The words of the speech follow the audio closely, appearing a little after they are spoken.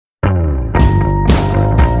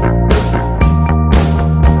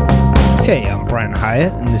Brian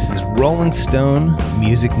Hiatt, and this is Rolling Stone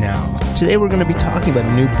Music Now. Today we're going to be talking about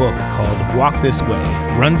a new book called Walk This Way,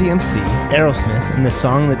 Run DMC, Aerosmith, and the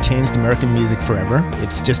song that changed American music forever.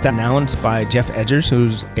 It's just announced by Jeff Edgers,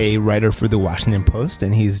 who's a writer for The Washington Post,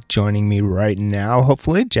 and he's joining me right now,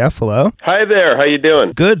 hopefully. Jeff, hello. Hi there. How you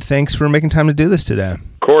doing? Good. Thanks for making time to do this today.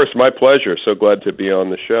 Of course, my pleasure. So glad to be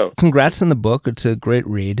on the show. Congrats on the book. It's a great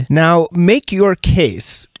read. Now, make your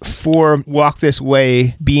case for Walk This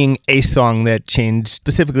Way being a song that changed,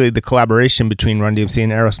 specifically the collaboration between Run DMC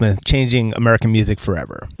and Aerosmith, changing American music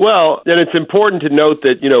forever. Well, and it's important to note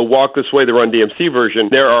that, Walk This Way, the Run DMC version,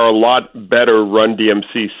 there are a lot better Run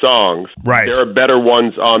DMC songs. Right. There are better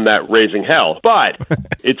ones on that Raising Hell. But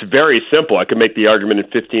it's very simple. I can make the argument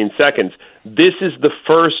in 15 seconds. This is the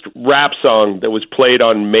first rap song that was played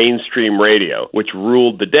on mainstream radio, which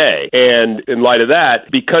ruled the day. And in light of that,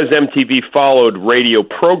 because MTV followed radio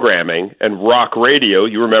programming and rock radio,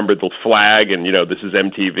 you remember the flag and, this is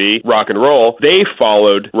MTV, rock and roll, they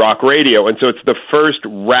followed rock radio. And so it's the first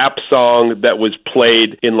rap song that was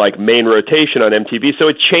played in main rotation on MTV. So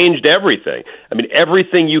it changed everything. I mean,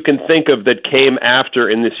 everything you can think of that came after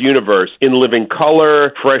in this universe, In Living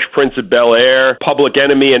Color, Fresh Prince of Bel-Air, Public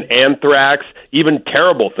Enemy and Anthrax, even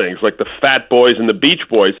terrible things like the Fat Boys and the Beach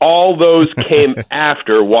Boys, all those came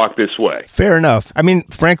after Walk This Way. Fair enough. I mean,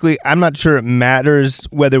 frankly, I'm not sure it matters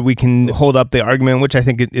whether we can hold up the argument, which I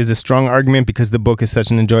think is a strong argument because the book is such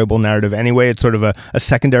an enjoyable narrative anyway. It's sort of a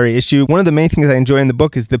secondary issue. One of the main things I enjoy in the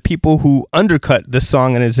book is the people who undercut the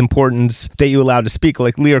song and its importance that you allow to speak,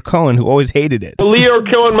 like Lyor Cohen, who always hated it. Well, Lyor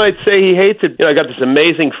Cohen might say he hates it. I got this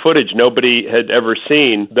amazing footage nobody had ever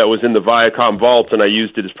seen that was in the Viacom vault, and I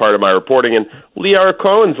used it as part of my reporting. And Lyor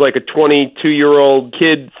Cohen's like a 22-year-old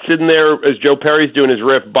kid sitting there as Joe Perry's doing his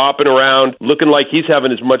riff, bopping around, looking like he's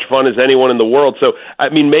having as much fun as anyone in the world. So, I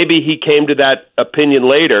mean, maybe he came to that opinion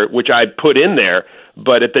later, which I put in there.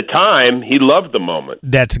 But at the time, he loved the moment.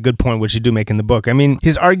 That's a good point, which you do make in the book. I mean,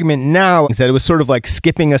 his argument now is that it was sort of like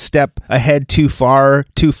skipping a step ahead too far,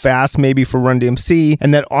 too fast, maybe for Run DMC,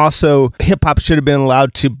 and that also hip-hop should have been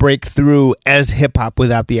allowed to break through as hip-hop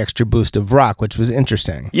without the extra boost of rock, which was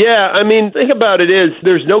interesting. Yeah, I mean, think about it is,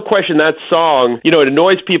 there's no question that song, it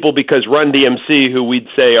annoys people because Run DMC, who we'd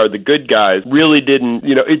say are the good guys, really didn't,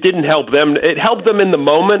 it didn't help them. It helped them in the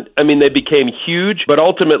moment. I mean, they became huge, but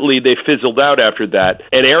ultimately they fizzled out after that.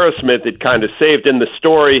 And Aerosmith, it kind of saved, and the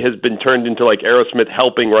story has been turned into Aerosmith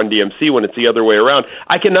helping Run DMC when it's the other way around.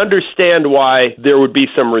 I can understand why there would be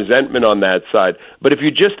some resentment on that side, but if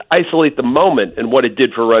you just isolate the moment and what it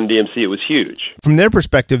did for Run DMC, it was huge. From their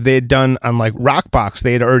perspective, they had done, on Rockbox,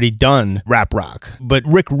 they had already done rap rock. But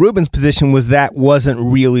Rick Rubin's position was that wasn't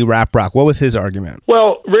really rap rock. What was his argument?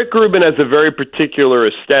 Well, Rick Rubin has a very particular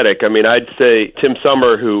aesthetic. I mean, I'd say Tim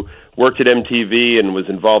Summer, who worked at MTV and was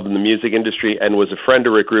involved in the music industry and was a friend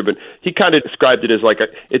of Rick Rubin, he kind of described it as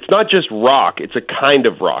it's not just rock, it's a kind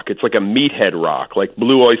of rock. It's like a meathead rock, like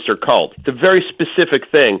Blue Oyster Cult. It's a very specific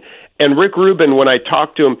thing. And Rick Rubin, when I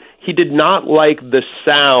talked to him, he did not like the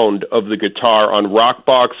sound of the guitar on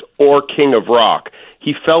Rockbox or King of Rock.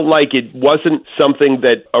 He felt like it wasn't something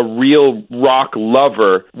that a real rock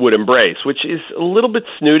lover would embrace, which is a little bit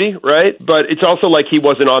snooty, right? But it's also like he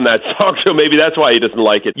wasn't on that song, so maybe that's why he doesn't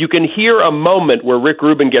like it. You can hear a moment where Rick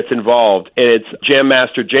Rubin gets involved, and it's Jam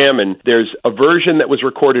Master Jammin'. There's a version that was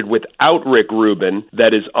recorded without Rick Rubin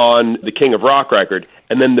that is on the King of Rock record,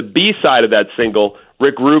 and then the B-side of that single,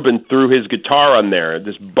 Rick Rubin threw his guitar on there,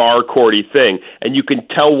 this bar chordy thing, and you can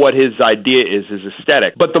tell what his idea is, his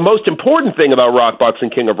aesthetic. But the most important thing about Rockbox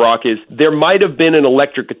and King of Rock is there might have been an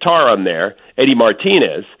electric guitar on there, Eddie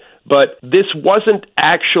Martinez, but this wasn't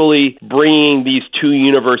actually bringing these two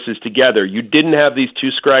universes together. You didn't have these two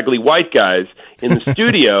scraggly white guys in the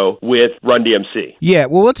studio with Run DMC. Yeah,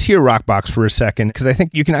 well, let's hear Rockbox for a second, because I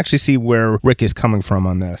think you can actually see where Rick is coming from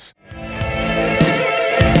on this.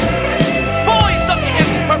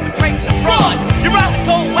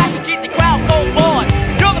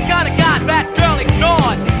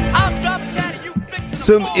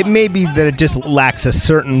 So it may be that it just lacks a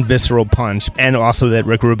certain visceral punch, and also that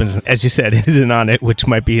Rick Rubin, as you said, isn't on it, which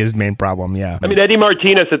might be his main problem, yeah. I mean, Eddie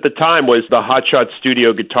Martinez at the time was the hotshot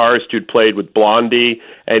studio guitarist who'd played with Blondie,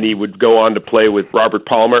 and he would go on to play with Robert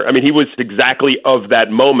Palmer. I mean, he was exactly of that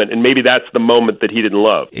moment, and maybe that's the moment that he didn't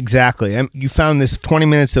love. Exactly. And you found this 20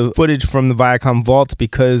 minutes of footage from the Viacom vaults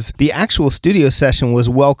because the actual studio session was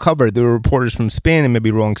well covered. There were reporters from Spin and maybe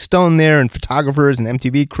Rolling Stone there, and photographers and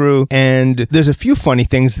MTV crew, and there's a few funny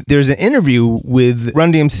funny things. There's an interview with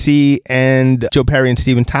Run DMC and Joe Perry and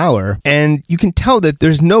Steven Tyler, and you can tell that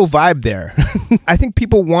there's no vibe there. I think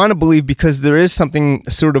people want to believe because there is something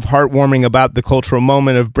sort of heartwarming about the cultural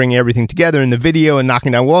moment of bringing everything together in the video and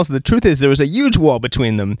knocking down walls. The truth is there was a huge wall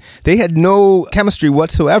between them. They had no chemistry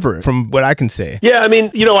whatsoever, from what I can say. Yeah, I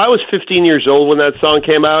mean, I was 15 years old when that song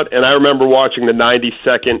came out, and I remember watching the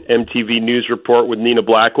 90-second MTV News Report with Nina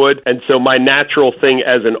Blackwood. And so my natural thing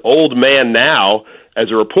as an old man now, as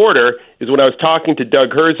a reporter, is when I was talking to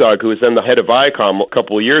Doug Herzog, who was then the head of Viacom a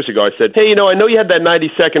couple of years ago, I said, hey, I know you had that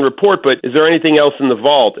 90-second report, but is there anything else in the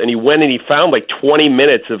vault? And he went and he found like 20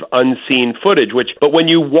 minutes of unseen footage, but when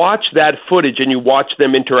you watch that footage and you watch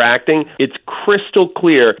them interacting, it's crystal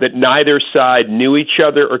clear that neither side knew each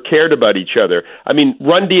other or cared about each other. I mean,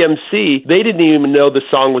 Run DMC, they didn't even know the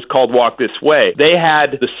song was called Walk This Way. They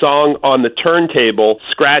had the song on the turntable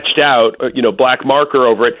scratched out, black marker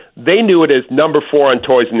over it. They knew it as number 4 on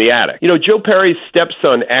Toys in the Attic. Joe Perry's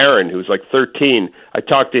stepson, Aaron, who was like 13, I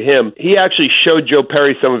talked to him. He actually showed Joe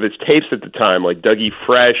Perry some of his tapes at the time, like Dougie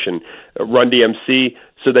Fresh and Run DMC,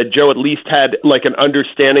 so that Joe at least had like an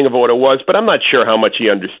understanding of what it was, but I'm not sure how much he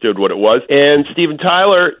understood what it was. And Steven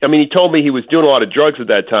Tyler, he told me he was doing a lot of drugs at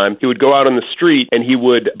that time. He would go out on the street and he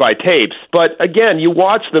would buy tapes. But again, you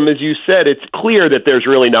watch them, as you said, it's clear that there's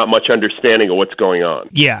really not much understanding of what's going on.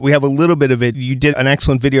 Yeah, we have a little bit of it. You did an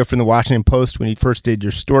excellent video from the Washington Post when you first did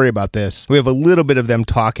your story about this. We have a little bit of them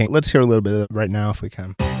talking. Let's hear a little bit of it right now if we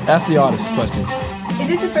can. Ask the artist questions. Is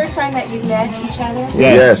this the first time that you've met each other?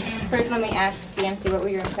 Yes. First, let me ask DMC, what were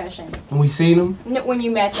your impressions? When we seen them? No, when you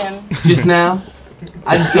met them. Just now?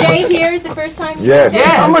 Today here is the first time? Yes.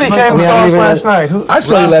 Yeah, somebody came and saw us last night. I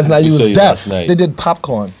saw you last night. You was deaf. They did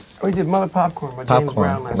Popcorn. We did Mother Popcorn by James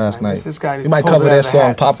Brown last night. This guy you might cover that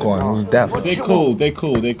song, Popcorn. He was deaf. They cool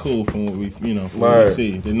from what we, from what we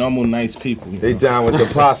see. They're normal, nice people. They down with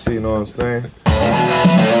the posse, you know what I'm saying?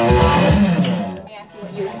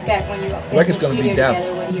 You expect when you like it's gonna be deaf.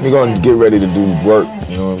 We're gonna get ready to do work,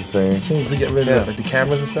 you know what I'm saying? As soon as we get ready to like the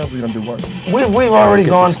cameras and stuff, we're gonna do work. We've already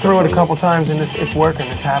gone through it a couple times and it's working,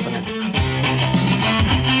 it's happening.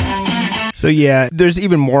 So yeah, there's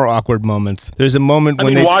even more awkward moments. There's a moment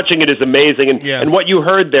when watching it is amazing, and what you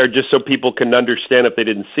heard there, just so people can understand if they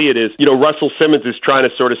didn't see it, is Russell Simmons is trying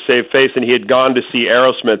to sort of save face, and he had gone to see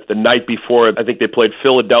Aerosmith the night before. I think they played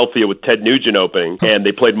Philadelphia with Ted Nugent opening, and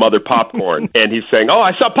they played Mother Popcorn, and he's saying, "Oh,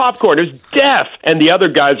 I saw Popcorn. It was deaf," and the other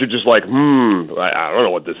guys are just like, I don't know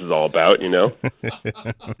what this is all about,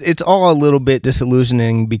 It's all a little bit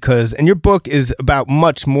disillusioning because, and your book is about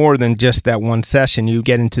much more than just that one session. You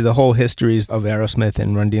get into the whole history of Aerosmith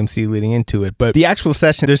and Run DMC leading into it. But the actual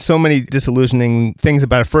session, there's so many disillusioning things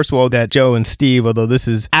about it. First of all, that Joe and Steve, although this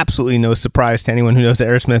is absolutely no surprise to anyone who knows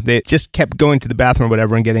Aerosmith, they just kept going to the bathroom or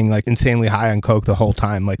whatever and getting like insanely high on coke the whole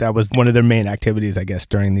time. Like that was one of their main activities, I guess,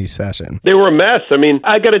 during these sessions. They were a mess.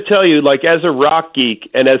 I got to tell you, like as a rock geek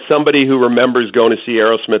and as somebody who remembers going to see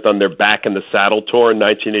Aerosmith on their Back in the Saddle tour in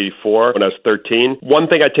 1984 when I was 13, one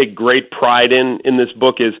thing I take great pride in this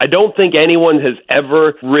book is I don't think anyone has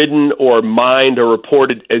ever ridden or mined or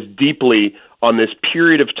reported as deeply on this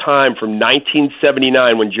period of time from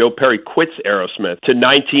 1979 when Joe Perry quits Aerosmith to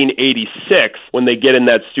 1986 when they get in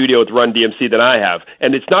that studio with Run DMC than I have.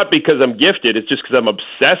 And it's not because I'm gifted, it's just because I'm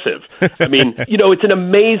obsessive. It's an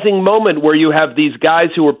amazing moment where you have these guys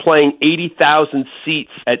who were playing 80,000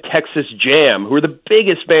 seats at Texas Jam, who are the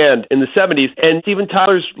biggest band in the 70s, and Steven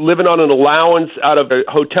Tyler's living on an allowance out of a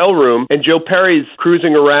hotel room, and Joe Perry's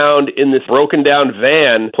cruising around in this broken down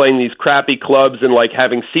van playing these crappy clubs and like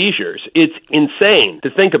having seizures. It's insane to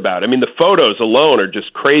think about. The photos alone are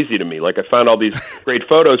just crazy to me. Like I found all these great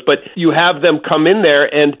photos, but you have them come in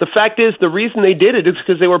there, and the fact is the reason they did it is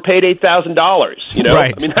because they were paid $8,000.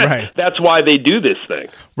 Right. That's why they do this thing.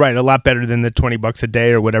 Right, a lot better than the $20 a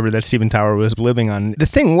day or whatever that Steven Tyler was living on. The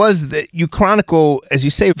thing was that you chronicle, as you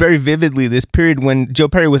say, very vividly this period when Joe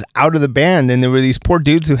Perry was out of the band, and there were these poor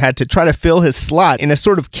dudes who had to try to fill his slot in a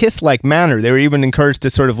sort of Kiss-like manner. They were even encouraged to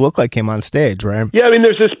sort of look like him on stage, right? Yeah,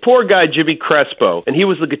 there's this poor guy, Jimmy Crespo, and he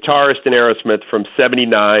was the guitarist in Aerosmith from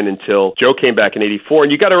 79 until Joe came back in 84.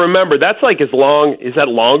 And you got to remember, that's like is that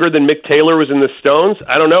longer than Mick Taylor was in the Stones?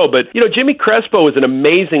 I don't know, but Jimmy Crespo is an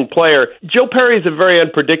amazing player. Joe Perry is a very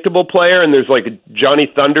unpredictable player, and there's like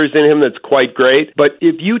Johnny Thunders in him that's quite great. But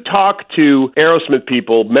if you talk to Aerosmith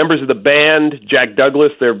people, members of the band, Jack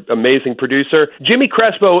Douglas, their amazing producer, Jimmy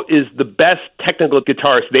Crespo is the best technical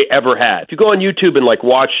guitarist they ever had. If you go on YouTube and like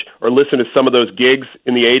watch or listen to some of those gigs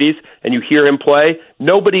in the 80s, and you hear him play,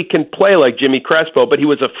 nobody can play like Jimmy Crespo, but he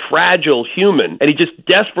was a fragile human, and he just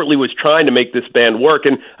desperately was trying to make this band work.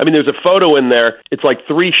 And, I mean, there's a photo in there. It's like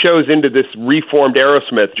 3 shows into this reformed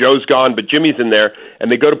Aerosmith. Joe's gone, but Jimmy's in there, and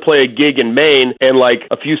they go to play a gig in Maine, and, like,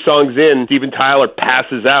 a few songs in, Steven Tyler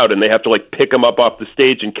passes out, and they have to, like, pick him up off the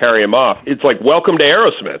stage and carry him off. It's like, welcome to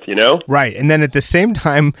Aerosmith, you know? Right. And then at the same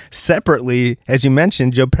time, separately, as you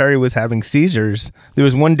mentioned, Joe Perry was having seizures. There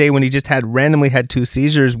was one day when he just randomly had 2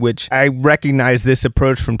 seizures, which I recognize this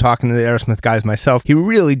approach from talking to the Aerosmith guys myself. He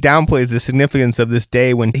really downplays the significance of this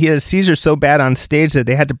day when he had a seizure so bad on stage that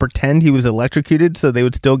they had to pretend he was electrocuted so they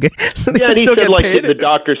would still get and he said, like, the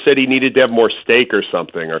doctor said he needed to have more steak or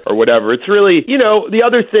something or whatever. It's really, you know, the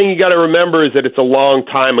other thing you got to remember is that it's a long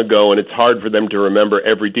time ago and it's hard for them to remember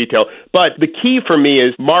every detail. But the key for me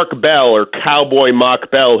is Mark Bell, or Cowboy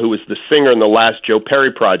Mock Bell, who was the singer in the last Joe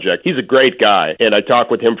Perry project. He's a great guy, and I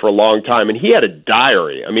talked with him for a long time, and he had a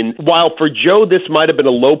diary. I mean, while for Joe this might have been a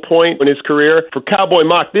low point in his career, for Cowboy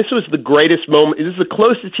Mock, this was the greatest moment. This is the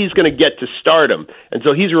closest he's going to get to stardom. And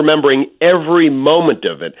so he's remembering every moment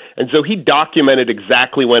of it. And so he documented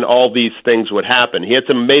exactly when all these things would happen. He had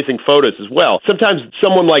some amazing photos as well. Sometimes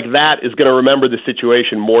someone like that is going to remember the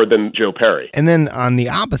situation more than Joe Perry. And then on the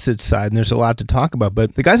opposite side, and there's a lot to talk about,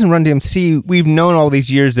 but the guys in Run DMC, we've known all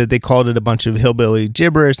these years that they called it a bunch of hillbilly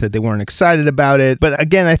gibberish, that they weren't excited about it. But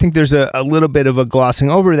again, I think there's a little bit of a glossing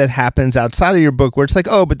over that happens outside of your book where it's like,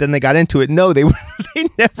 oh, but then they got into it. No, they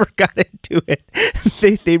never got into it.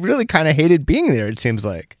 They really kind of hated being there, it seems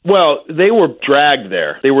like. Well, they were dragged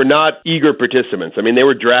there. They were not eager participants. I mean, they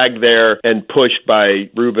were dragged there and pushed by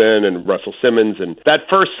Rubin and Russell Simmons. And that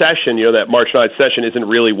first session, you know, that March 9th session isn't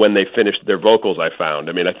really when they finished their vocals, I found.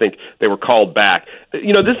 I mean, I think they were called back.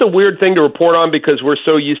 You know, this is a weird thing to report on because we're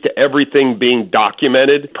so used to everything being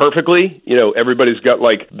documented perfectly. You know, everybody's got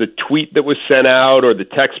like the tweet that was sent out or the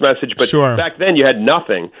text message, but back then you had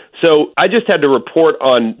nothing. So I just had to report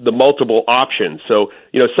on the multiple options. So,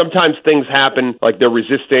 you know, sometimes things happen like they're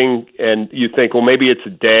resisting and you think, well, maybe it's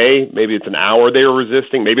a day, maybe it's an hour they were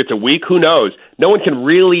resisting, maybe it's a week, who knows? No one can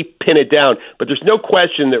really pin it down, but there's no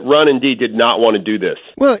question that Run and D did not want to do this.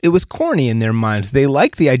 Well, it was corny in their minds. They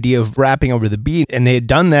liked the idea of rapping over the beat, and they had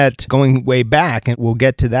done that going way back, and we'll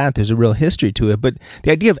get to that. There's a real history to it, but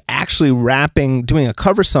the idea of actually rapping, doing a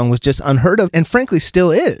cover song was just unheard of, and frankly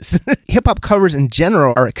still is. Hip-hop covers in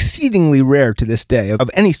general are exceedingly rare to this day of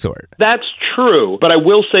any sort. That's true, but I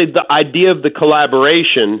will say the idea of the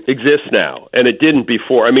collaboration exists now, and it didn't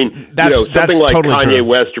before. I mean, something like totally Kanye true.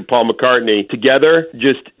 West or Paul McCartney together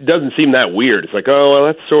just doesn't seem that weird. It's like, oh, well,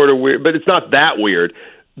 that's sort of weird, but it's not that weird.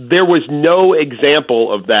 There was no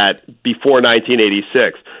example of that before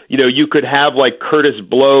 1986. You know, you could have like Curtis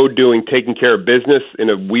Blow doing Taking Care of Business in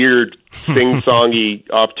a weird sing-songy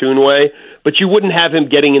off-tune way, but you wouldn't have him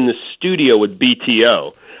getting in the studio with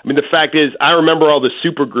BTO. I mean, the fact is, I remember all the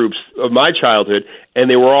supergroups of my childhood, and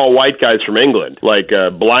they were all white guys from England, like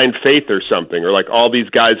Blind Faith or something, or like all these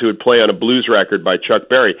guys who would play on a blues record by Chuck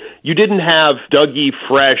Berry. You didn't have Dougie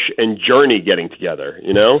Fresh and Journey getting together,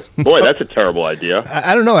 you know? Boy, that's a terrible idea.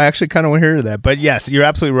 I don't know. I actually kind of want to hear that. But yes, you're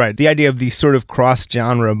absolutely right. The idea of the sort of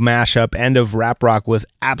cross-genre mashup and of rap rock was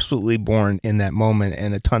absolutely born in that moment,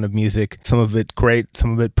 and a ton of music, some of it great,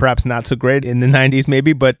 some of it perhaps not so great in the 90s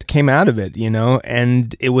maybe, but came out of it, you know,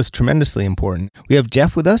 and it was tremendously important. We have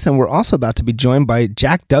Jeff with us, and we're also about to be joined by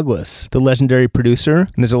Jack Douglas, the legendary producer.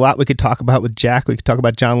 And there's a lot we could talk about with Jack. We could talk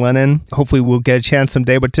about John Lennon. Hopefully we'll get a chance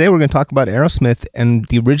someday. But today we're going to talk about Aerosmith and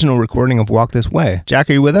the original recording of Walk This Way. Jack,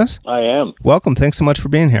 are you with us? I am. Welcome. Thanks so much for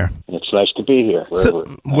being here. It's nice to be here.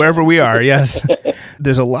 Wherever we are, yes.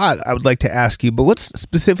 There's a lot I would like to ask you, but let's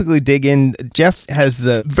specifically dig in. Jeff has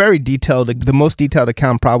a very detailed, the most detailed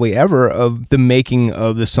account probably ever of the making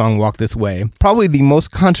of the song Walk This Way. Probably the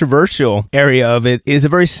most controversial area of it is a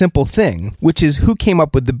very simple thing, which is who came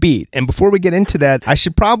up with the beat. And before we get into that, I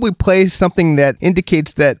should probably play something that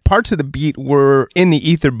indicates that parts of the beat were in the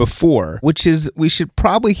ether before, which is we should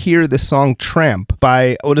probably hear the song Tramp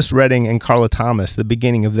by Otis Redding and Carla Thomas, the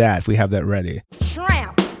beginning of that, if we have that ready.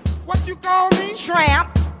 Tramp. What you call me?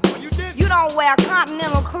 Tramp. You don't wear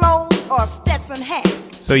continental clothes or Stetson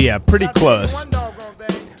hats. So yeah, pretty close.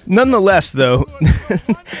 Nonetheless, though,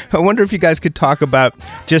 I wonder if you guys could talk about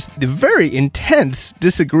just the very intense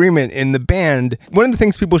disagreement in the band. One of the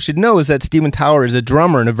things people should know is that Steven Tyler is a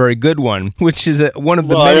drummer and a very good one, which is one of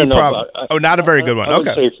the many problems. Oh, not a very good one.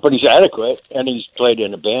 Okay. But he's adequate, and he's played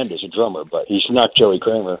in a band as a drummer, but he's not Joey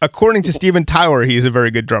Kramer. According to Steven Tyler, he's a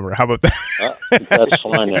very good drummer. How about that? That's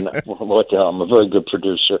fine. And what the hell? I'm a very good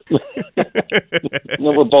producer.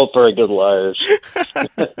 We're both very good liars.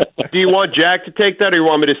 Do you want Jack to take that, or you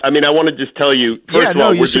want me to I mean, I want to just tell you, first of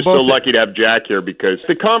all, we're just so lucky to have Jack here because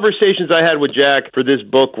the conversations I had with Jack for this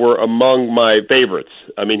book were among my favorites.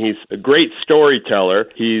 I mean, he's a great storyteller.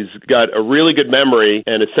 He's got a really good memory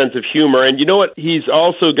and a sense of humor. And you know what? He's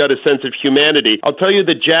also got a sense of humanity. I'll tell you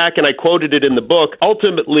that Jack, and I quoted it in the book,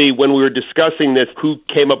 ultimately, when we were discussing this, who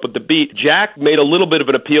came up with the beat, Jack made a little bit of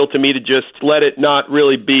an appeal to me to just let it not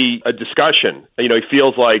really be a discussion. You know, he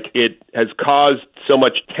feels like it has caused so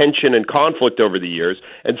much tension and conflict over the years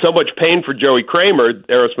and so much pain for Joey Kramer,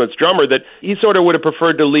 Aerosmith's drummer, that he sort of would have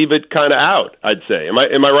preferred to leave it kind of out, I'd say. Am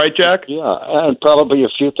I right, Jack? Yeah, and probably a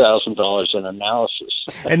few $1,000s in analysis.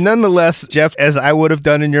 And nonetheless, Jeff, as I would have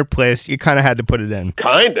done in your place, you kind of had to put it in.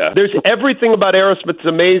 Kinda. There's everything about Aerosmith's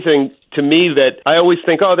amazing to me that I always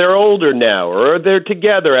think, oh, they're older now, or they're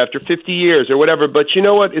together after 50 years or whatever. But you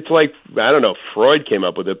know what? It's like, I don't know if Freud came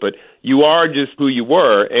up with it, but you are just who you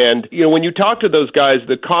were. And, you know, when you talk to those guys,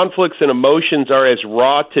 the conflicts and emotions are as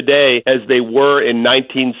raw today as they were in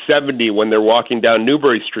 1970 when they're walking down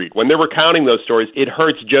Newbury Street. When they're recounting those stories, it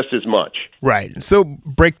hurts just as much. Right. So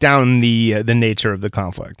break down the nature of the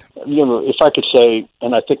conflict. You know, if I could say,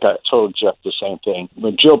 and I think I told Jeff the same thing,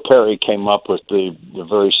 when Joe Perry came up with the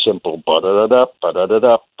very simple ba-da-da-da,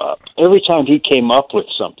 ba-da-da-da, ba, every time he came up with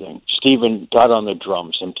something, Stephen got on the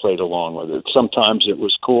drums and played along with it. Sometimes it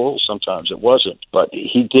was cool, sometimes it wasn't. But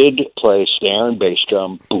he did play snare and bass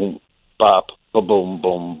drum, boom, bop, ba-boom,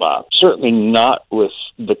 boom, bop. Certainly not with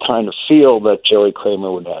the kind of feel that Joey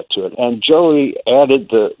Kramer would add to it. And Joey added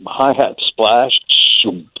the hi-hat splash,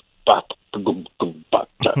 shoop, bop, boom, boom, bop.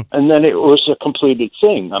 And then it was a completed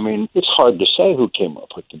thing. I mean, it's hard to say who came up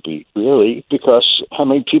with the beat, really, because how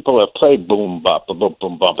many people have played boom, bop, boom,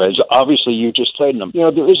 boom, bop? As obviously, you just played them. You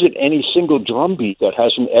know, there isn't any single drum beat that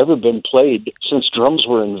hasn't ever been played since drums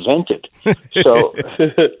were invented. So,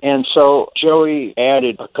 and so Joey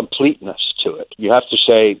added a completeness to it. You have to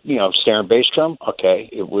say, you know, snare and bass drum, okay,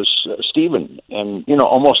 it was Stephen. And, you know,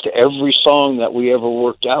 almost every song that we ever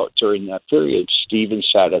worked out during that period, Stephen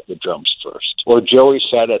sat at the drums first. Or Joey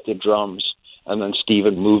sat at the drums, and then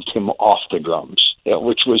Stephen moved him off the drums,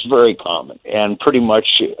 which was very common. And pretty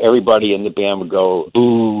much everybody in the band would go,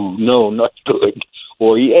 boo, no, not good.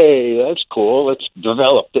 Or, yay, that's cool. Let's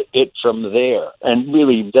develop it from there. And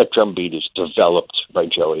really, that drum beat is developed by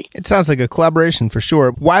Joey. It sounds like a collaboration for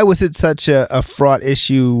sure. Why was it such a fraught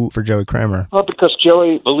issue for Joey Kramer? Well, because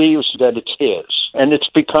Joey believes that it's his. And it's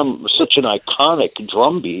become such an iconic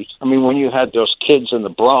drum beat. I mean, when you had those kids in the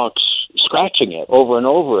Bronx scratching it over and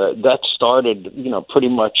over, that started, you know, pretty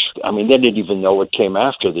much, I mean, they didn't even know what came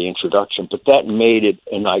after the introduction, but that made it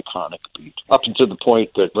an iconic beat, up to the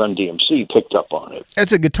point that Run DMC picked up on it.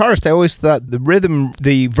 As a guitarist, I always thought the rhythm,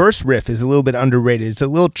 the verse riff is a little bit underrated. It's a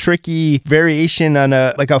little tricky variation on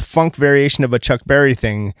like a funk variation of a Chuck Berry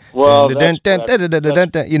thing. Well, you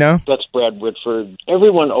know? That's Brad Whitford.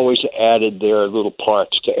 Everyone always added their little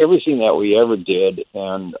parts to everything that we ever did,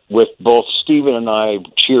 and with both Stephen and I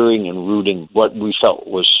cheering and rooting what we felt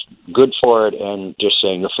was good for it and just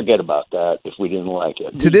saying, forget about that if we didn't like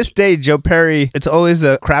it. To this day, Joe Perry, it's always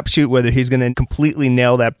a crapshoot whether he's going to completely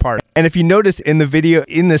nail that part. And if you notice in the video,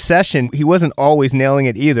 in the session, he wasn't always nailing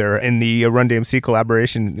it either in the Run DMC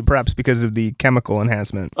collaboration, perhaps because of the chemical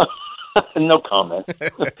enhancement. No comment.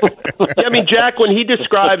 I mean, Jack, when he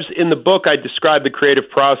describes in the book, I describe the creative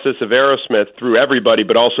process of Aerosmith through everybody,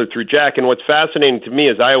 but also through Jack. And what's fascinating to me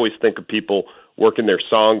is I always think of people working their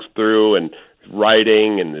songs through and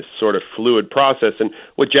writing and this sort of fluid process. And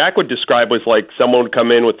what Jack would describe was like someone would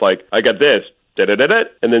come in with like, I got this, da-da-da-da,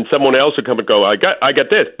 and then someone else would come and go, I got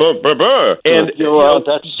this, boom, boom, boom. And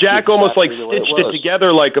Jack almost like stitched it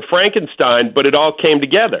together like a Frankenstein, but it all came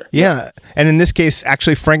together. Yeah, and in this case,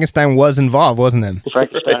 actually, Frankenstein was involved, wasn't it?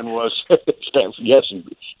 Frankenstein was, yes,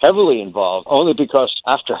 heavily involved, only because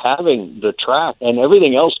after having the track and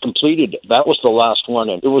everything else completed, that was the last one,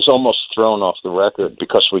 and it was almost thrown off the record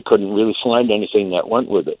because we couldn't really find anything that went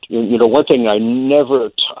with it. You know, one thing I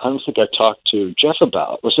don't think I talked to Jeff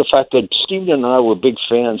about was the fact that Stephen and I were big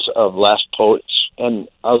fans of Last Poets. And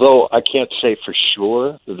although I can't say for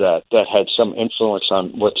sure that had some influence on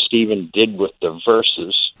what Stephen did with the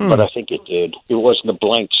verses, but I think it did. It wasn't a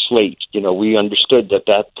blank slate. You know, we understood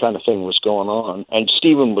that kind of thing was going on. And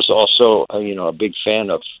Stephen was also, a big fan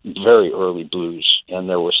of very early blues. And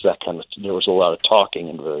there was a lot of talking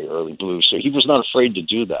in very early blues. So he was not afraid to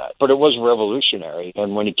do that. But it was revolutionary.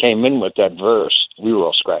 And when he came in with that verse, we were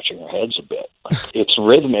all scratching our heads a bit. It's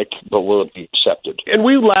rhythmic, but will it be accepted? And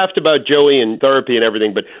we laughed about Joey and therapy and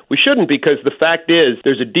everything, but we shouldn't, because the fact is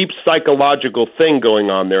there's a deep psychological thing going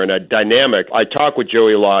on there and a dynamic. I talk with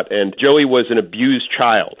Joey a lot, and Joey was an abused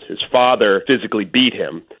child. His father physically beat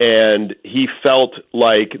him, and he felt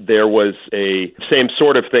like there was a same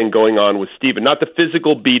sort of thing going on with Steven. Not the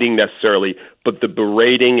physical beating necessarily, but the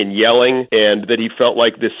berating and yelling, and that he felt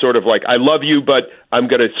like this sort of like, I love you, but I'm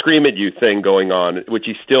going to scream at you thing going on, which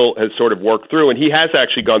he still has sort of worked through. And he has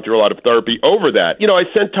actually gone through a lot of therapy over that. You know, I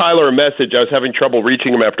sent Tyler a message. I was having trouble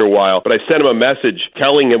reaching him after a while, but I sent him a message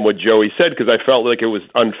telling him what Joey said because I felt like it was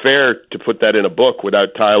unfair to put that in a book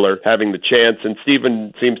without Tyler having the chance. And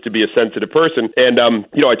Steven seems to be a sensitive person. And,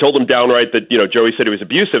 you know, I told him downright that, you know, Joey said he was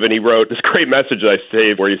abusive, and he wrote this great message that I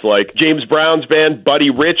saved where he's like, James Brown's band, Buddy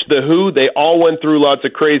Rich, The Who, they all went through lots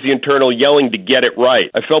of crazy internal yelling to get it right.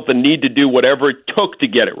 I felt the need to do whatever it took to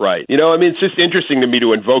get it right. You know, I mean, it's just interesting to me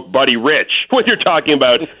to invoke Buddy Rich when you're talking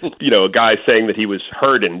about, you know, a guy saying that he was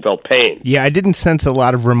hurt and felt pain. Yeah, I didn't sense a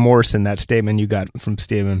lot of remorse in that statement you got from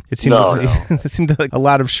Steven. It seemed it seemed like a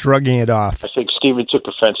lot of shrugging it off. I think Steven took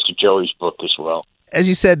offense to Joey's book as well. As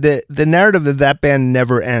you said, the narrative of that band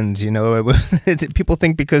never ends. You know, people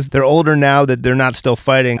think because they're older now that they're not still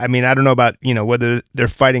fighting. I mean, I don't know about, you know, whether they're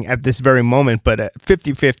fighting at this very moment, but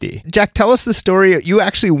 50-50. Jack, tell us the story. You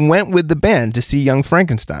actually went with the band to see Young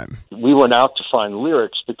Frankenstein. We went out to find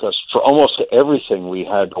lyrics because for almost everything we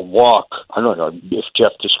had a walk. I don't know if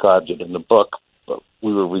Jeff described it in the book, but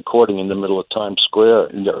we were recording in the middle of Times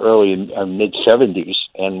Square in the early and mid-'70s,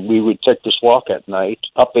 and we would take this walk at night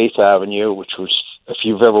up 8th Avenue, which was, if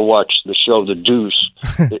you've ever watched the show The Deuce,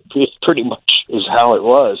 it pretty much is how it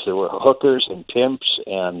was. There were hookers and pimps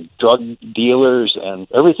and drug dealers, and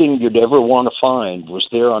everything you'd ever want to find was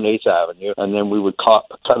there on 8th Avenue. And then we would cut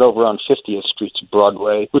over on 50th Street to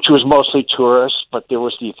Broadway, which was mostly tourists, but there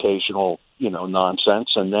was the occasional, you know,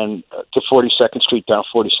 nonsense. And then to 42nd Street, down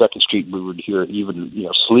 42nd Street, we would hear even, you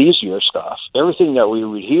know, sleazier stuff. Everything that we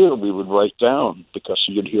would hear, we would write down because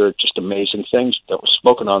you'd hear just amazing things that were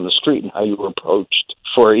spoken on the street and how you were approached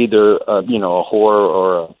for either, you know, a whore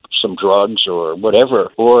or some drugs or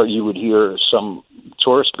whatever, or you would hear some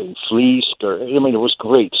tourists being fleeced, or, I mean, it was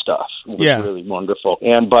great stuff. It was really wonderful.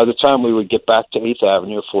 And by the time we would get back to 8th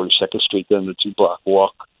Avenue, 42nd Street, then the 2-block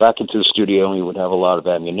walk back into the studio, and we would have a lot of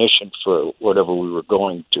ammunition for whatever we were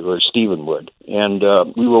going to, or Steven would. And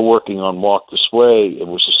we were working on Walk This Way. It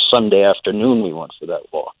was a Sunday afternoon we went for that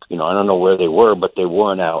walk. You know, I don't know where they were, but they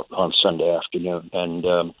weren't out on Sunday afternoon.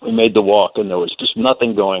 And we made the walk, and there was just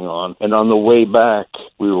nothing going on. And on the way back,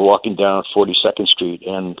 we were walking down 42nd Street,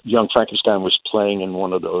 and Young Frankenstein was playing in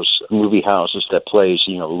one of those movie houses that plays,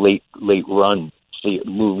 you know, late run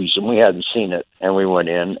movies, and we hadn't seen it. And we went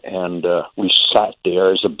in, and we sat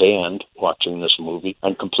there as a band watching this movie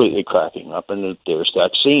and completely cracking up. And there's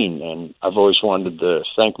that scene. And I've always wanted to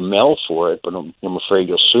thank Mel for it, but I'm afraid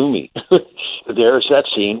he'll sue me. There's that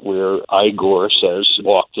scene where Igor says,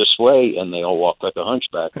 walk this way, and they all walk like a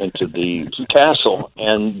hunchback into the castle.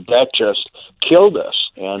 And that just killed us.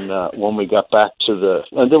 And when we got back to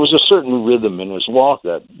and there was a certain rhythm in his walk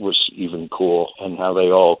that was even cool, and how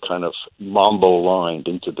they all kind of mambo-lined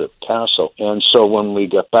into the castle. And so when we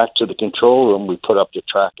got back to the control room, we put up the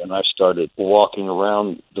track, and I started walking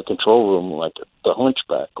around the control room like the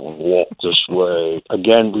hunchback, going, walk this way.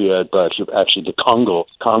 Again, we had actually the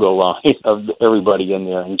Congo line of everybody in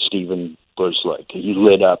there, and Steven was like, he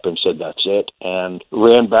lit up and said, that's it, and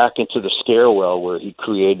ran back into the stairwell where he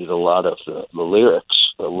created a lot of the lyrics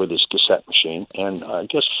with his cassette machine. And I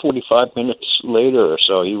guess 45 minutes later or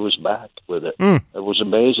so, he was back with it. It was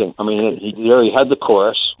amazing. I mean, he had the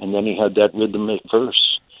chorus, and then he had that rhythmic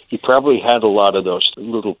verse. He probably had a lot of those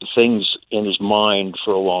little things in his mind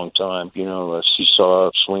for a long time. You know,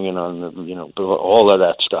 Seesaw, Swinging on the, you know, all of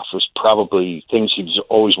that stuff was probably things he's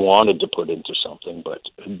always wanted to put into something, but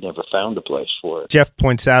never found a place for it. Jeff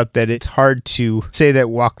points out that it's hard to say that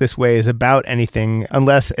Walk This Way is about anything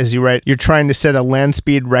unless, as you write, you're trying to set a land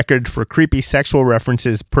speed record for creepy sexual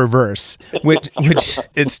references per verse, which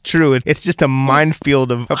it's true. It's just a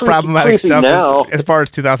minefield of problematic stuff as far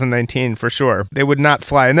as 2019, for sure. They would not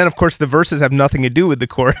fly. And then, of course, the verses have nothing to do with the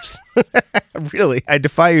chorus. Really, I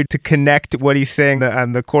defy you to connect what he's saying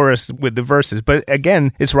on the chorus with the verses. But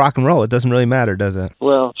again, it's rock and roll. It doesn't really matter, does it?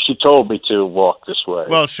 Well, she told me to walk this way.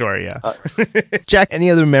 Well, sure, yeah. Jack, any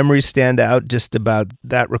other memories stand out just about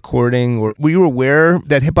that recording? Or were you aware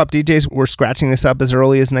that hip-hop DJs were scratching this up as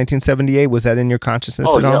early as 1978? Was that in your consciousness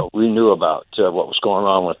at all? We knew about what was going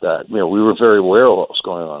on with that. You know, we were very aware of what was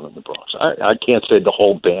going on in the Bronx. I can't say the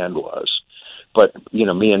whole band was. But, you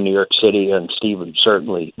know, me in New York City and Steven,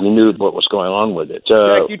 certainly, we knew what was going on with it.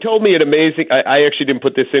 Jack, you told me an amazing... I actually didn't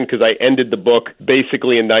put this in because I ended the book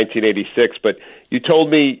basically in 1986, but you told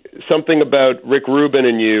me something about Rick Rubin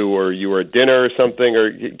and you, or you were at dinner or something,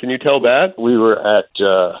 or can you tell that? We were at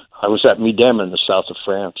I was at Midem in the south of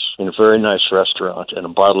France in a very nice restaurant, and a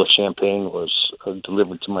bottle of champagne was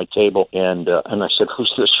delivered to my table. And I said,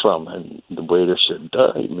 "Who's this from?" And the waiter said,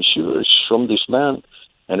 "Monsieur, it's from this man."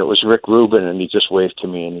 And it was Rick Rubin, and he just waved to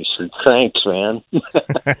me, and he said, "Thanks, man."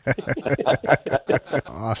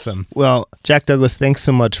 Awesome. Well, Jack Douglas, thanks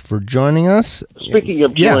so much for joining us. Speaking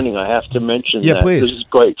of joining, I have to mention that. Please. This is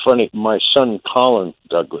quite funny. My son, Colin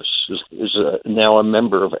Douglas, is now a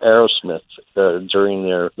member of Aerosmith during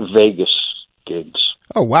their Vegas gigs.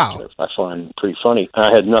 Oh, wow. I find pretty funny.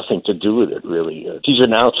 I had nothing to do with it, really. He's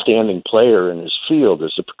an outstanding player in his field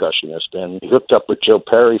as a percussionist, and he hooked up with Joe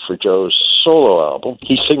Perry for Joe's solo album.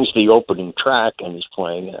 He sings the opening track, and he's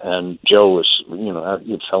playing, and Joe was,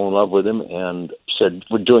 he fell in love with him and said,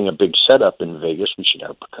 "We're doing a big setup in Vegas. We should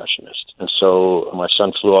have a percussionist." And so my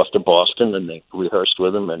son flew off to Boston, and they rehearsed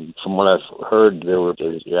with him, and from what I've heard,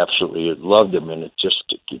 they absolutely loved him, and it's just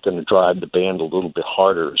going to drive the band a little bit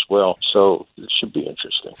harder as well. So it should be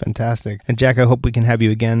interesting. Fantastic. And Jack, I hope we can have you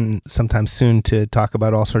again sometime soon to talk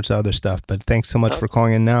about all sorts of other stuff, but thanks so much for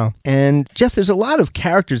calling in now. And Jeff, there's a lot of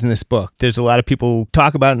characters in this book. There's a lot of people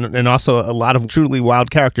talk about it, and also a lot of truly wild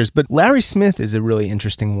characters, but Larry Smith is a really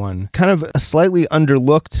interesting one. Kind of a slightly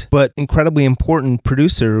underlooked, but incredibly important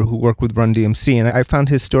producer who worked with Run DMC, and I found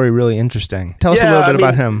his story really interesting. Tell us a little bit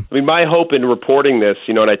about him. I mean, my hope in reporting this,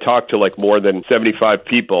 and I talked to more than 75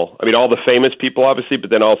 people. I mean, all the famous people, obviously, but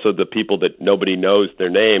then also the people that nobody knows their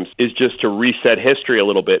names, is just to reset history a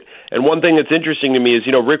little bit. And one thing that's interesting to me is,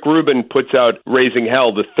 Rick Rubin puts out Raising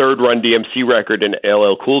Hell, the third Run DMC record, and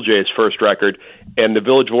LL Cool J's first record, and the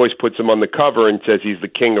Village Voice puts him on the cover and says he's the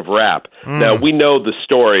king of rap. Now, we know the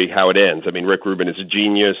story, how it ends. I mean, Rick Rubin is a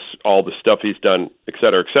genius, all the stuff he's done, et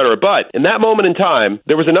cetera, et cetera. But in that moment in time,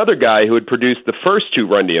 there was another guy who had produced the first two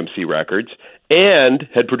Run DMC records, and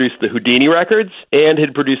had produced the Houdini records, and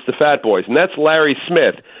had produced the Fat Boys. And that's Larry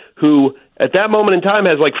Smith, who at that moment in time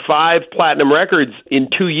has 5 platinum records in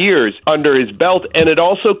 2 years under his belt, and it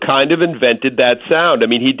also kind of invented that sound. I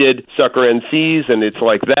mean, he did Sucker NCs, and It's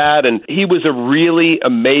Like That, and he was a really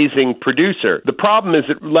amazing producer. The problem is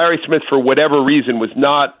that Larry Smith, for whatever reason, was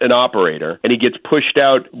not an operator, and he gets pushed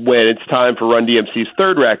out when it's time for Run DMC's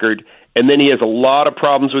third record, and then he has a lot of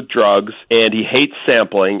problems with drugs, and he hates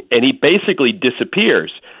sampling, and he basically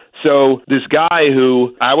disappears. So this guy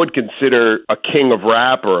who I would consider a king of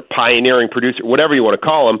rap or a pioneering producer, whatever you want to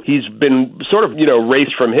call him, he's been sort of,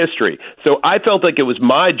 erased from history. So I felt like it was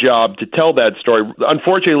my job to tell that story.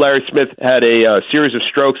 Unfortunately, Larry Smith had a series of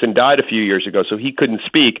strokes and died a few years ago, so he couldn't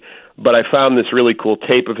speak. But I found this really cool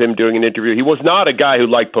tape of him doing an interview. He was not a guy who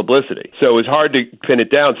liked publicity, so it was hard to pin it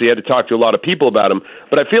down, so you had to talk to a lot of people about him.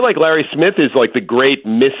 But I feel like Larry Smith is like the great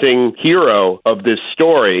missing hero of this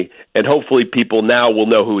story, and hopefully people now will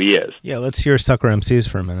know who he is. Yeah, let's hear Sucker MCs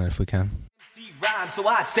for a minute if we can. So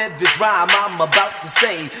I said this rhyme I'm about to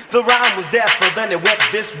say. The rhyme was there, so then it went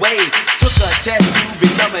this way. Took a test to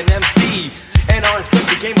become an MC, and Orange Cliff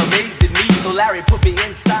became amazed at me, so Larry put me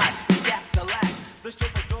inside.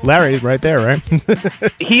 Larry, right there, right?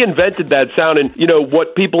 He invented that sound, and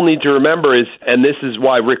what people need to remember is, and this is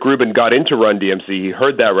why Rick Rubin got into Run DMC, he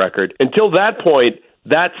heard that record. Until that point,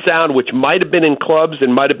 that sound, which might have been in clubs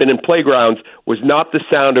and might have been in playgrounds, was not the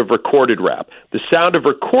sound of recorded rap. The sound of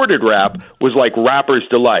recorded rap was like Rapper's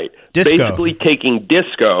Delight. Disco. Basically taking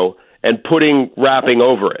disco and putting rapping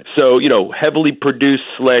over it. So, heavily produced,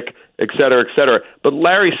 slick, et cetera, et cetera. But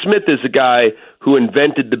Larry Smith is a guy who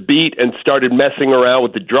invented the beat and started messing around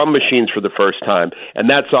with the drum machines for the first time. And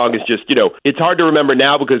that song is just, it's hard to remember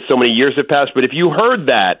now because so many years have passed, but if you heard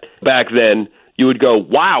that back then, you would go,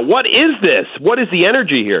 wow, what is this? What is the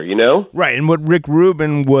energy here, Right, and what Rick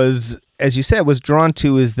Rubin was, as you said, was drawn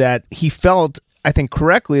to is that he felt, I think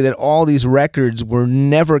correctly, that all these records were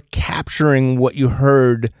never capturing what you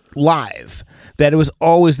heard live. That it was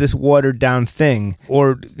always this watered down thing,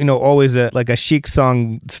 or always like a Chic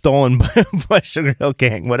song stolen by Sugar Hill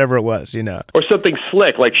Gang, whatever it was, or something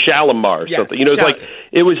slick like Shalimar or something.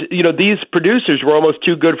 It was these producers were almost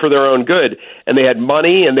too good for their own good, and they had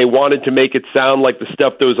money and they wanted to make it sound like the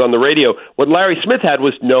stuff that was on the radio. What Larry Smith had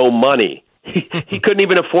was no money. He couldn't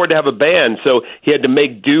even afford to have a band, so he had to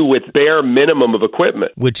make do with bare minimum of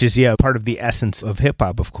equipment. Which is, part of the essence of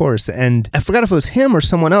hip-hop, of course. And I forgot if it was him or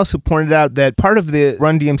someone else who pointed out that part of the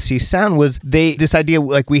Run DMC sound was this idea,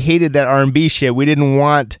 we hated that R&B shit. We didn't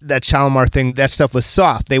want that Shalimar thing. That stuff was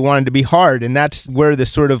soft. They wanted to be hard, and that's where the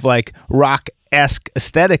sort of rock esque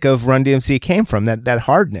aesthetic of Run DMC came from, that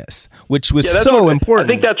hardness, which was so important.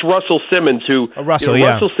 I think that's Russell Simmons, who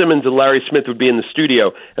Russell Simmons and Larry Smith would be in the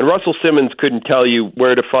studio, and Russell Simmons couldn't tell you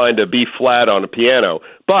where to find a B flat on a piano,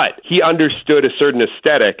 but he understood a certain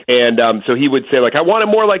aesthetic, and so he would say, like, I want it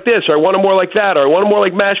more like this, or I want it more like that, or I want it more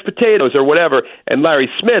like mashed potatoes, or whatever. And Larry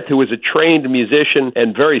Smith, who was a trained musician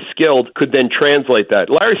and very skilled, could then translate that.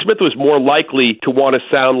 Larry Smith was more likely to want to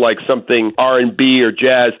sound like something R&B or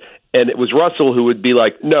jazz, and it was Russell who would be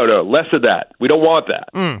like, no, less of that. We don't want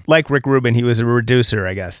that. Like Rick Rubin, he was a reducer,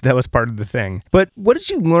 I guess. That was part of the thing. But what did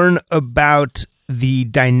you learn about the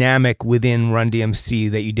dynamic within Run DMC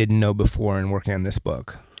that you didn't know before in working on this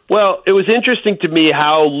book? Well, it was interesting to me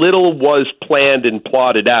how little was planned and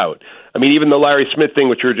plotted out. I mean, even the Larry Smith thing,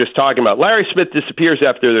 which we were just talking about. Larry Smith disappears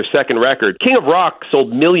after their second record. King of Rock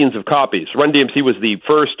sold millions of copies. Run DMC was the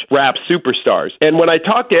first rap superstars. And when I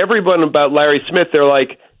talked to everyone about Larry Smith, they're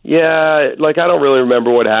like, yeah, like, I don't really remember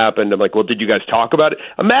what happened. I'm like, well, did you guys talk about it?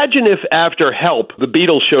 Imagine if after Help, the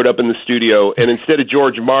Beatles showed up in the studio, and instead of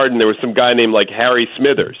George Martin, there was some guy named, like, Harry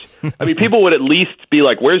Smithers. I mean, people would at least be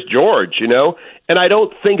like, where's George, you know? And I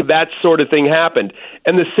don't think that sort of thing happened.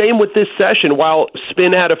 And the same with this session. While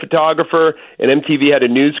Spin had a photographer and MTV had a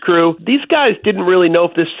news crew, these guys didn't really know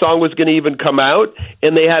if this song was going to even come out.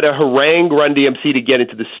 And they had to harangue Run DMC to get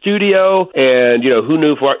into the studio. And, you know, who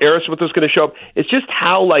knew if Aerosmith was going to show up? It's just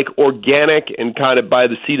how, like, organic and kind of by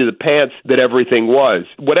the seat of the pants that everything was.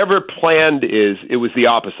 Whatever planned is, it was the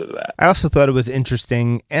opposite of that. I also thought it was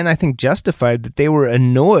interesting, and I think justified, that they were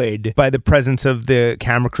annoyed by the presence of the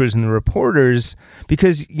camera crews and the reporters,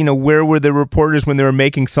 because, you know, where were the reporters when they were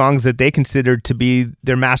making songs that they considered to be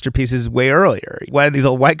their masterpieces way earlier? Why did these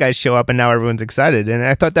old white guys show up and now everyone's excited? And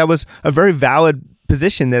I thought that was a very valid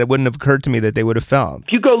position that it wouldn't have occurred to me that they would have felt.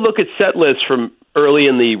 If you go look at set lists from early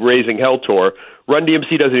in the Raising Hell tour, Run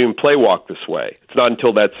DMC doesn't even play Walk This Way. It's not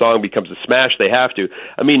until that song becomes a smash they have to.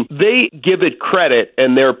 I mean, they give it credit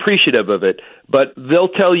and they're appreciative of it, but they'll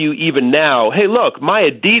tell you even now, hey, look, My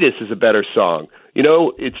Adidas is a better song. You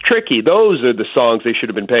know, it's tricky. Those are the songs they should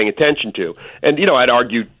have been paying attention to. And, you know, I'd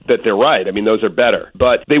argue that they're right. I mean, those are better.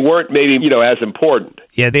 But they weren't maybe, you know, as important.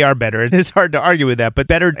 Yeah, they are better. It is hard to argue with that. But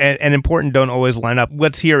better and important don't always line up.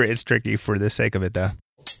 Let's hear It's Tricky for the sake of it, though.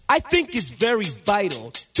 I think it's very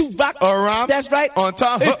vital to rock around. That's right. On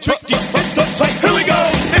time. It's tricky. Here we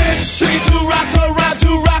go. It's tricky to rock around.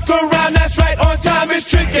 To rock around. That's right. On time.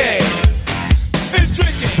 It's tricky. It's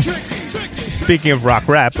tricky. Speaking of rock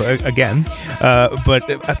rap, again, but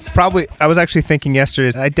I was actually thinking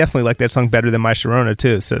yesterday, I definitely like that song better than My Sharona,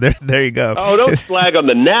 too. So there you go. Oh, don't slag on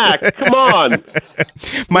the Knack. Come on.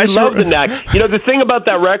 I love the Knack. You know, the thing about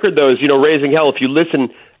that record, though, is, you know, Raising Hell, if you listen,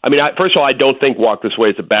 I mean, first of all, I don't think Walk This Way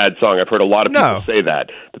is a bad song. I've heard a lot of people say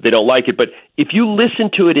that they don't like it. But if you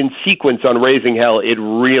listen to it in sequence on Raising Hell, it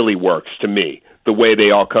really works to me, the way they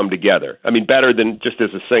all come together. I mean, better than just as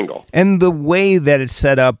a single. And the way that it's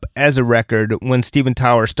set up as a record, when Steven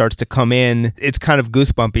Tyler starts to come in, it's kind of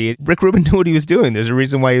goosebumpy. Rick Rubin knew what he was doing. There's a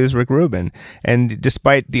reason why he was Rick Rubin. And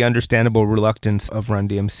despite the understandable reluctance of Run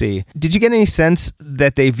DMC, did you get any sense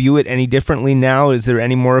that they view it any differently now? Is there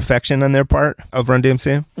any more affection on their part of Run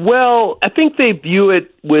DMC? Well, I think they view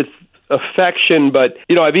it with affection, but,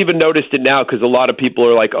 you know, I've even noticed it now because a lot of people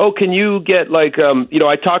are like, oh, can you get like, you know,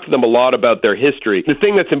 I talk to them a lot about their history. The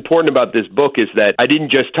thing that's important about this book is that I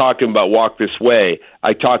didn't just talk to them about Walk This Way.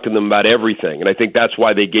 I talked to them about everything, and I think that's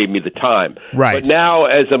why they gave me the time. Right. But now,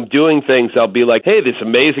 as I'm doing things, I'll be like, hey, this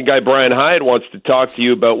amazing guy Brian Hyatt wants to talk to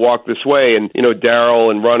you about Walk This Way, and, you know,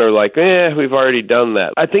 Daryl and Run are like, we've already done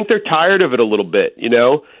that. I think they're tired of it a little bit, you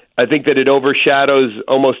know? I think that it overshadows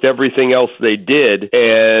almost everything else they did,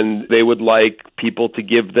 and they would like people to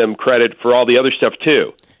give them credit for all the other stuff,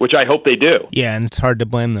 too, which I hope they do. Yeah, and it's hard to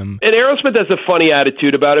blame them. And Aerosmith has a funny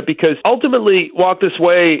attitude about it because ultimately, Walk This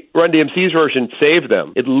Way, Run DMC's version, saved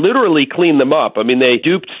them. It literally cleaned them up. I mean, they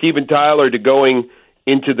duped Steven Tyler to going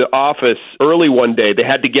into the office early one day. They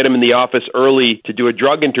had to get him in the office early to do a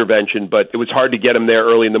drug intervention, but it was hard to get him there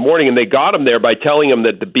early in the morning, and they got him there by telling him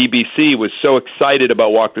that the BBC was so excited about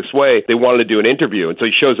Walk This Way, they wanted to do an interview. And so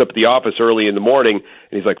he shows up at the office early in the morning,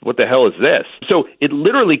 and he's like, what the hell is this? So it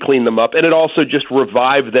literally cleaned them up, and it also just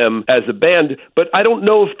revived them as a band. But I don't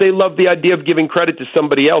know if they love the idea of giving credit to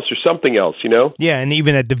somebody else or something else, you know? Yeah, and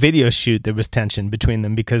even at the video shoot, there was tension between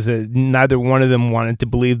them because neither one of them wanted to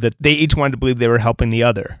believe that, they each wanted to believe they were helping the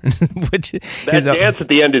other. Which that dance at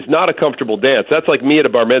the end is not a comfortable dance. That's like me at a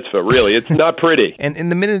bar mitzvah, really. It's not pretty. And in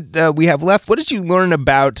the minute we have left, what did you learn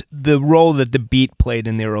about the role that the beat played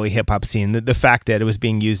in the early hip-hop scene, the fact that it was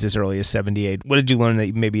being used as early as 78? What did you learn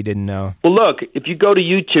that maybe you didn't know? Well, look, if you go to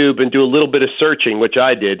YouTube and do a little bit of searching, which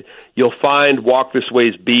I did, you'll find Walk This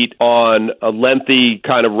Way's beat on a lengthy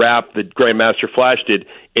kind of rap that Grandmaster Flash did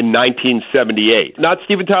in 1978. Not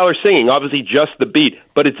Steven Tyler singing, obviously just the beat,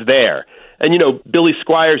 but it's there. And, you know, Billy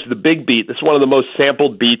Squires' The Big Beat, this is one of the most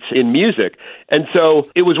sampled beats in music. And so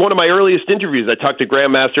it was one of my earliest interviews. I talked to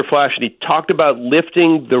Grandmaster Flash, and he talked about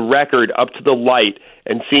lifting the record up to the light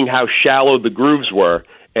and seeing how shallow the grooves were.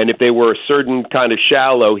 And if they were a certain kind of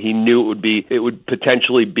shallow, he knew it would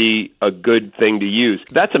potentially be a good thing to use.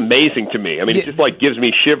 That's amazing to me. I mean, it just like gives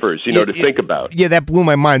me shivers, to think about. Yeah, that blew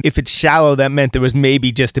my mind. If it's shallow, that meant there was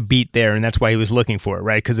maybe just a beat there, and that's why he was looking for it,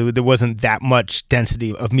 right? Because there wasn't that much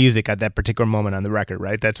density of music at that particular moment on the record,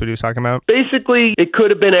 right? That's what he was talking about? Basically, it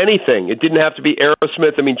could have been anything. It didn't have to be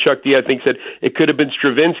Aerosmith. I mean, Chuck D, I think, said it could have been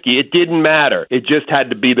Stravinsky. It didn't matter. It just had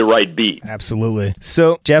to be the right beat. Absolutely.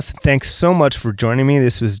 So, Jeff, thanks so much for joining me.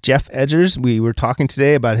 This was Jeff Edgers. We were talking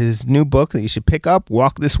today about his new book that you should pick up,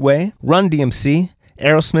 Walk This Way, Run DMC,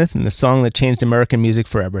 Aerosmith, and the song that changed American music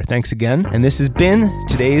forever. Thanks again. And this has been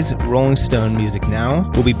today's Rolling Stone Music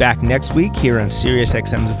Now. We'll be back next week here on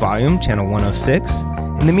SiriusXM's Volume, Channel 106.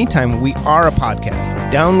 In the meantime, we are a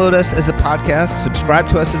podcast. Download us as a podcast. Subscribe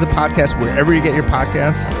to us as a podcast wherever you get your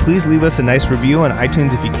podcasts. Please leave us a nice review on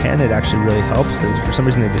iTunes if you can. It actually really helps. So for some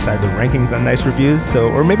reason, they decide the rankings on nice reviews.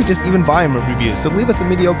 Or maybe just even volume of reviews. So leave us a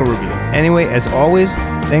mediocre review. Anyway, as always,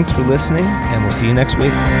 thanks for listening, and we'll see you next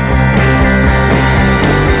week.